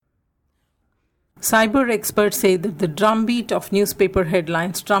Cyber experts say that the drumbeat of newspaper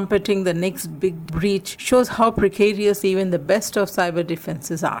headlines trumpeting the next big breach shows how precarious even the best of cyber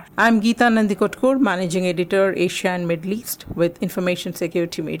defenses are. I'm Geeta Nandikotkur, Managing Editor, Asia and Middle East with Information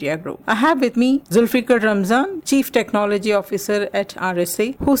Security Media Group. I have with me Zulfikar Ramzan, Chief Technology Officer at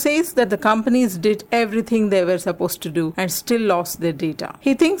RSA, who says that the companies did everything they were supposed to do and still lost their data.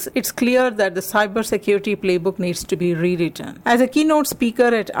 He thinks it's clear that the cybersecurity playbook needs to be rewritten. As a keynote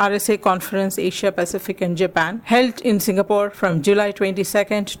speaker at RSA Conference Asia Pacific and Japan, held in Singapore from July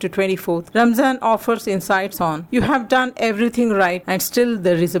 22nd to 24th, Ramzan offers insights on, you have done everything right and still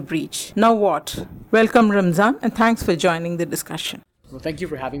there is a breach. Now what? Welcome Ramzan, and thanks for joining the discussion. Well, thank you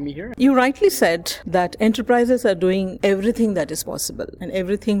for having me here. You rightly said that enterprises are doing everything that is possible and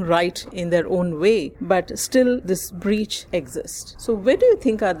everything right in their own way, but still this breach exists. So where do you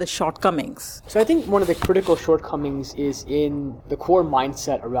think are the shortcomings? So I think one of the critical shortcomings is in the core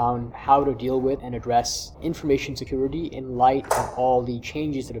mindset around how to deal with and address information security in light of all the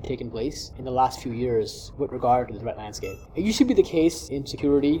changes that have taken place in the last few years with regard to the threat landscape. It used to be the case in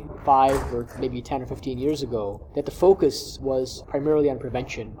security 5 or maybe 10 or 15 years ago that the focus was primarily on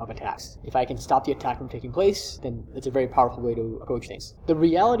prevention of attacks. If I can stop the attack from taking place, then it's a very powerful way to approach things. The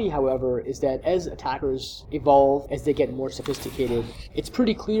reality, however, is that as attackers evolve, as they get more sophisticated, it's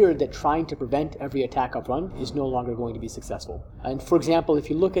pretty clear that trying to prevent every attack up front is no longer going to be successful. And for example,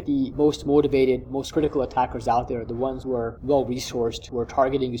 if you look at the most motivated, most critical attackers out there, the ones who are well-resourced, who are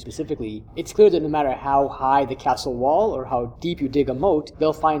targeting you specifically, it's clear that no matter how high the castle wall or how deep you dig a moat,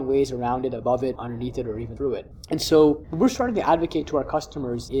 they'll find ways around it, above it, underneath it, or even through it. And so what we're starting to advocate to our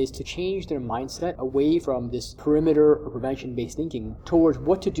customers is to change their mindset away from this perimeter or prevention-based thinking towards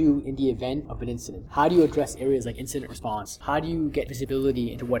what to do in the event of an incident. How do you address areas like incident response? How do you get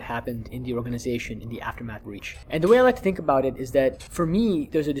visibility into what happened in the organization in the aftermath breach? And the way I like to think about it is that for me,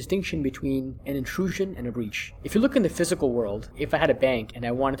 there's a distinction between an intrusion and a breach. If you look in the physical world, if I had a bank and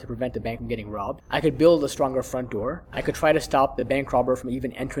I wanted to prevent the bank from getting robbed, I could build a stronger front door. I could try to stop the bank robber from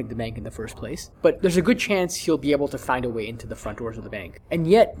even entering the bank in the first place. But there's a good chance he'll be able to find a way into the front doors of the bank. And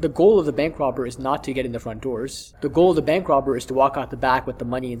yet, the goal of the bank robber is not to get in the front doors. The goal of the bank robber is to walk out the back with the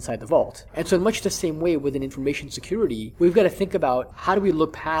money inside the vault. And so in much the same way within information security, we've got to think about how do we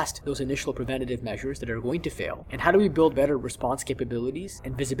look past those initial preventative measures that are going to fail, and how do we build better response capabilities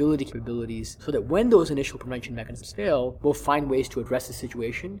and visibility capabilities so that when those initial prevention mechanisms fail, we'll find ways to address the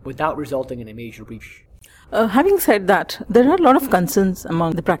situation without resulting in a major breach. Having said that, there are a lot of concerns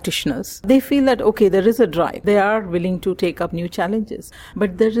among the practitioners. They feel that, okay, there is a drive. They are willing to take up new challenges,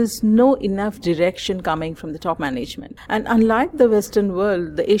 but there is no enough direction coming from the top management. And unlike the Western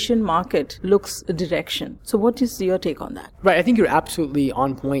world, the Asian market looks a direction. So what is your take on that? Right, I think you're absolutely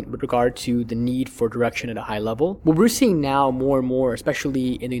on point with regard to the need for direction at a high level. What we're seeing now more and more,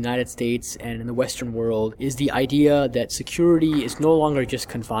 especially in the United States and in the Western world, is the idea that security is no longer just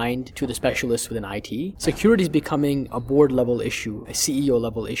confined to the specialists within IT. Security is becoming a board-level issue, a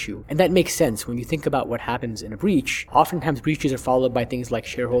CEO-level issue. And that makes sense when you think about what happens in a breach. Oftentimes, breaches are followed by things like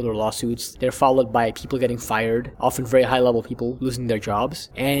shareholder lawsuits. They're followed by people getting fired, often very high-level people losing their jobs.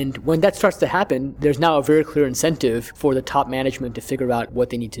 And when that starts to happen, there's now a very clear incentive for the top management to figure out what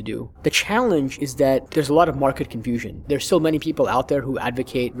they need to do. The challenge is that there's a lot of market confusion. There's still many people out there who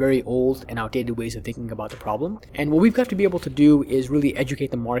advocate very old and outdated ways of thinking about the problem. And what we've got to be able to do is really educate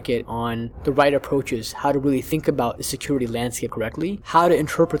the market on the right approaches, how to really think about the security landscape correctly, how to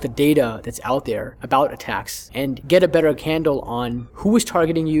interpret the data that's out there about attacks, and get a better handle on who is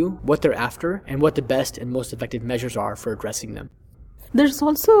targeting you, what they're after, and what the best and most effective measures are for addressing them. There's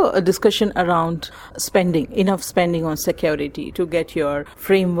also a discussion around enough spending on security to get your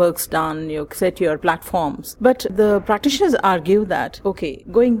frameworks done, you set your platforms. But the practitioners argue that, okay,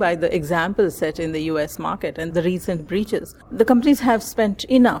 going by the example set in the US market and the recent breaches, the companies have spent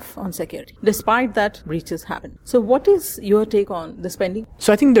enough on security. Despite that, breaches happen. So what is your take on the spending?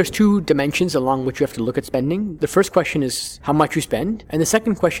 So I think there's two dimensions along which you have to look at spending. The first question is how much you spend, and the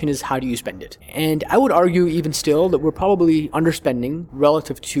second question is how do you spend it? And I would argue even still that we're probably underspending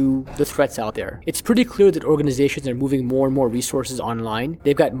relative to the threats out there. It's pretty clear that organizations are moving more and more resources online.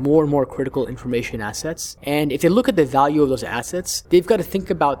 They've got more and more critical information assets. And if they look at the value of those assets, they've got to think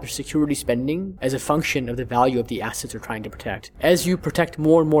about their security spending as a function of the value of the assets they're trying to protect. As you protect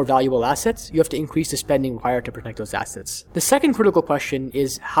more and more valuable assets, you have to increase the spending required to protect those assets. The second critical question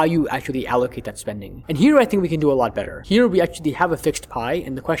is how you actually allocate that spending. And here I think we can do a lot better. Here we actually have a fixed pie,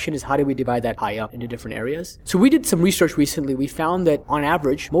 and the question is how do we divide that pie up into different areas? So we did some research recently. We found that on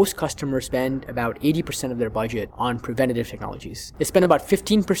average, most customers spend about 80% of their budget on preventative technologies. They spend about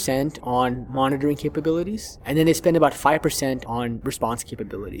 15% on monitoring capabilities, and then they spend about 5% on response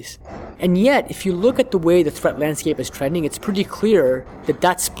capabilities. And yet, if you look at the way the threat landscape is trending, it's pretty clear that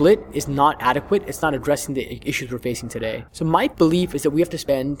that split is not adequate. It's not addressing the issues we're facing today. So my belief is that we have to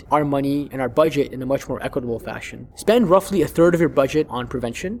spend our money and our budget in a much more equitable fashion. Spend roughly a third of your budget on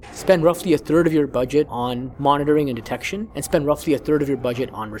prevention, spend roughly a third of your budget on monitoring and detection, and spend roughly a third of your budget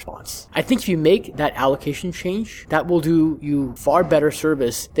on response. I think if you make that allocation change, that will do you far better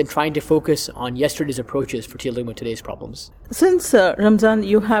service than trying to focus on yesterday's approaches for dealing with today's problems. Since Ramzan,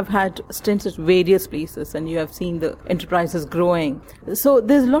 you have had stints at various places and you have seen the enterprises growing. So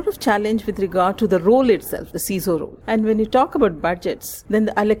there's a lot of challenge with regard to the role itself, the CISO role. And when you talk about budgets, then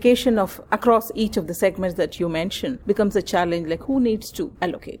the allocation of across each of the segments that you mentioned becomes a challenge, like who needs to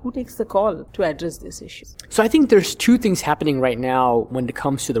allocate? Who takes the call to address these issues? So I think there's two things happening right now when it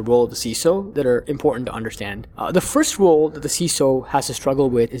comes to the role of the CISO that are important to understand. The first role that the CISO has to struggle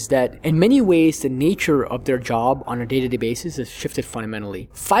with is that in many ways the nature of their job on a day-to-day basis has shifted fundamentally.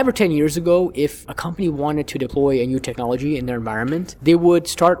 5 or 10 years ago, if a company wanted to deploy a new technology in their environment, they would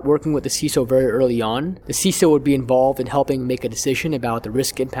start working with the CISO very early on. The CISO would be involved in helping make a decision about the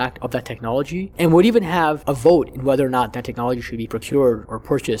risk impact of that technology and would even have a vote in whether or not that technology should be procured or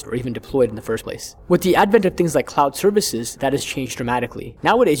purchased or even deployed in the first place. With the advent of things like cloud services, that has changed dramatically.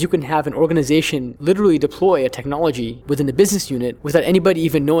 Nowadays, you can have an organization literally deploy a technology within the business unit without anybody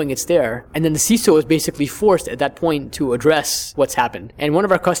even knowing it's there, and then the CISO is basically forced at that point to address what's happened. And one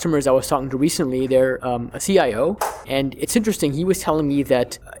of our customers I was talking to recently, they're a CIO, and it's interesting, he was telling me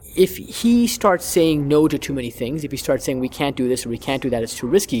that if he starts saying no to too many things, if he starts saying we can't do this or we can't do that, it's too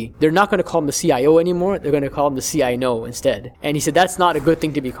risky, they're not going to call him the CIO anymore, they're going to call him the CINO instead. And he said that's not a good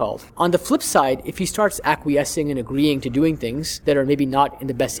thing to be called. On the flip side, if he starts acquiescing and agreeing to doing things that are maybe not in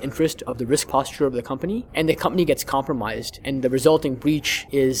the best interest of the risk posture of the company, and the company gets compromised, and the resulting breach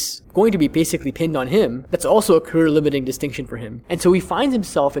is going to be basically pinned on him, that's also a career-limiting distinction for him. And so he finds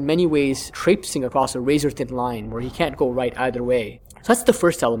himself in many ways traipsing across a razor-thin line where he can't go right either way. So that's the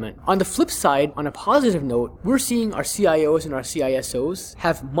first element. On the flip side, on a positive note, we're seeing our CIOs and our CISOs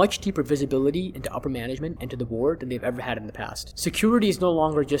have much deeper visibility into upper management and to the board than they've ever had in the past. Security is no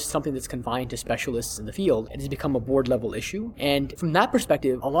longer just something that's confined to specialists in the field. It has become a board level issue. And from that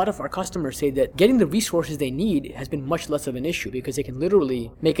perspective, a lot of our customers say that getting the resources they need has been much less of an issue because they can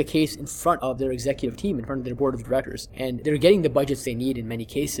literally make a case in front of their executive team, in front of their board of directors. And they're getting the budgets they need in many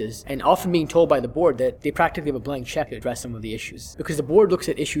cases, and often being told by the board that they practically have a blank check to address some of the issues. Because the board looks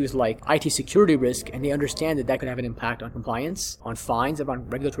at issues like IT security risk, and they understand that that could have an impact on compliance, on fines, on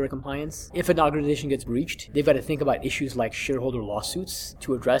regulatory compliance. If an organization gets breached, they've got to think about issues like shareholder lawsuits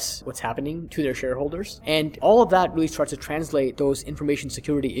to address what's happening to their shareholders. And all of that really starts to translate those information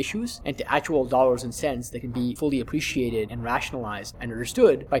security issues into actual dollars and cents that can be fully appreciated and rationalized and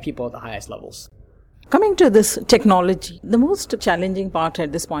understood by people at the highest levels. Coming to this technology, the most challenging part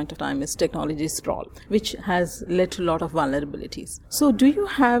at this point of time is technology sprawl, which has led to a lot of vulnerabilities. So do you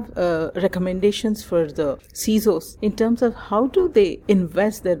have recommendations for the CISOs in terms of how do they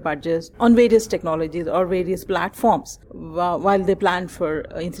invest their budgets on various technologies or various platforms while they plan for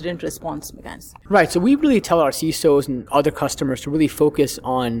incident response mechanisms? Right. So we really tell our CISOs and other customers to really focus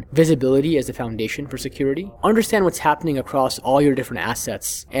on visibility as the foundation for security. Understand what's happening across all your different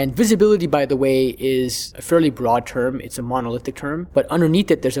assets. And visibility, by the way, is a fairly broad term. It's a monolithic term, but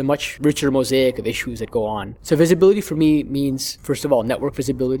underneath it, there's a much richer mosaic of issues that go on. So visibility for me means, first of all, network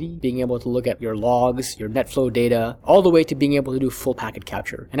visibility, being able to look at your logs, your NetFlow data, all the way to being able to do full packet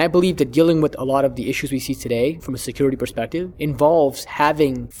capture. And I believe that dealing with a lot of the issues we see today from a security perspective involves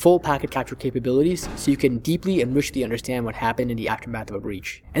having full packet capture capabilities so you can deeply and richly understand what happened in the aftermath of a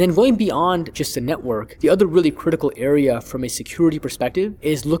breach. And then going beyond just the network, the other really critical area from a security perspective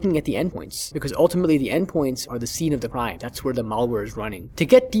is looking at the endpoints, because ultimately the endpoints are the scene of the crime. That's where the malware is running. To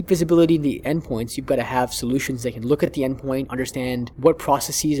get deep visibility in the endpoints, you've got to have solutions that can look at the endpoint, understand what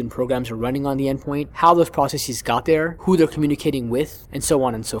processes and programs are running on the endpoint, how those processes got there, who they're communicating with, and so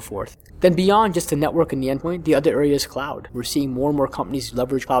on and so forth. Then beyond just the network and the endpoint, the other area is cloud. We're seeing more and more companies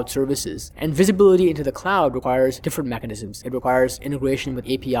leverage cloud services. And visibility into the cloud requires different mechanisms. It requires integration with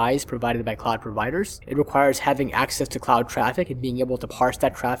APIs provided by cloud providers. It requires having access to cloud traffic and being able to parse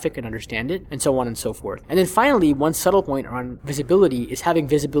that traffic and understand it, and so on and so forth. And then finally, one subtle point around visibility is having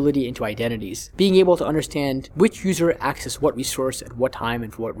visibility into identities. Being able to understand which user accessed what resource at what time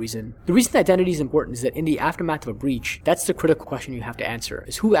and for what reason. The reason identity is important is that in the aftermath of a breach, that's the critical question you have to answer,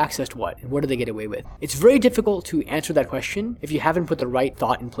 is who accessed what. what, and what do they get away with? It's very difficult to answer that question if you haven't put the right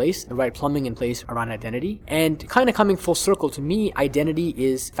thought in place, the right plumbing in place around identity. And kind of coming full circle, to me, identity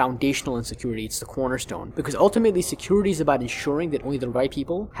is foundational in security. It's the cornerstone, because ultimately security is about ensuring that only the right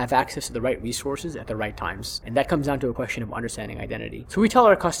people have access to the right resources at the right times. And that comes down to a question of understanding identity. So we tell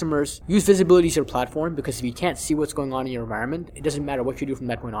our customers, use visibility as your platform, because if you can't see what's going on in your environment, it doesn't matter what you do from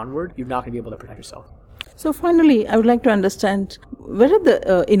that point onward, you're not going to be able to protect yourself. So finally, I would like to understand, where are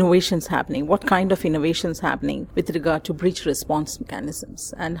the innovations happening? What kind of innovations happening with regard to breach response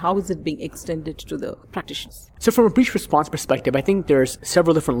mechanisms, and how is it being extended to the practitioners? So from a breach response perspective, I think there's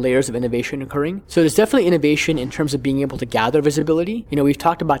several different layers of innovation occurring. So there's definitely innovation in terms of being able to gather visibility. We've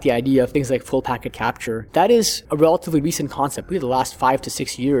talked about the idea of things like full packet capture. That is a relatively recent concept. Really, the last 5 to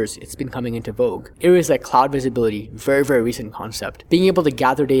 6 years, it's been coming into vogue. Areas like cloud visibility, very, very recent concept. Being able to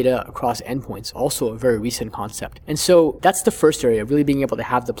gather data across endpoints, also a very recent concept. And so that's the first area, really being able to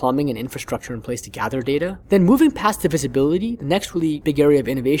have the plumbing and infrastructure in place to gather data. Then moving past the visibility, the next really big area of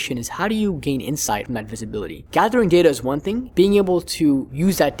innovation is how do you gain insight from that visibility? Gathering data is one thing. Being able to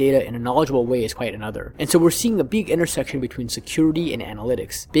use that data in a knowledgeable way is quite another. And so we're seeing a big intersection between security and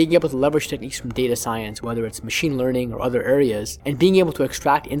analytics. Being able to leverage techniques from data science, whether it's machine learning or other areas, and being able to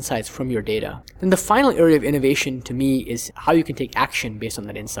extract insights from your data. Then the final area of innovation to me is how you can take action based on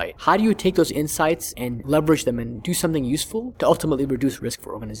that insight. How do you take those insights and leverage them and do something useful to ultimately reduce risk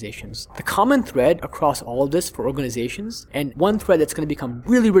for organizations? The common thread across all of this for organizations, and one thread that's going to become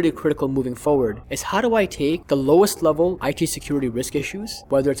really, really critical moving forward, is how do I take the lowest level IT security risk issues,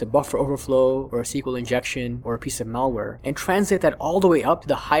 whether it's a buffer overflow or a SQL injection or a piece of malware, and translate that all the way up to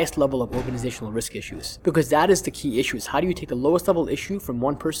the highest level of organizational risk issues. Because that is the key issue, is how do you take the lowest level issue from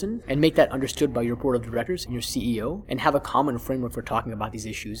one person and make that understood by your board of directors and your CEO, and have a common framework for talking about these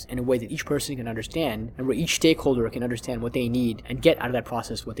issues in a way that each person can understand, and where each stakeholder can understand what they need and get out of that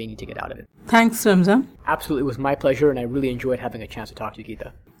process what they need to get out of it. Thanks, Ramzan. Absolutely, it was my pleasure, and I really enjoyed having a chance to talk to you,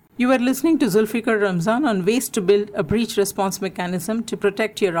 Geeta. You are listening to Zulfikar Ramzan on ways to build a breach response mechanism to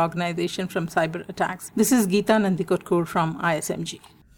protect your organization from cyber attacks. This is Geeta Nandikotkur from ISMG.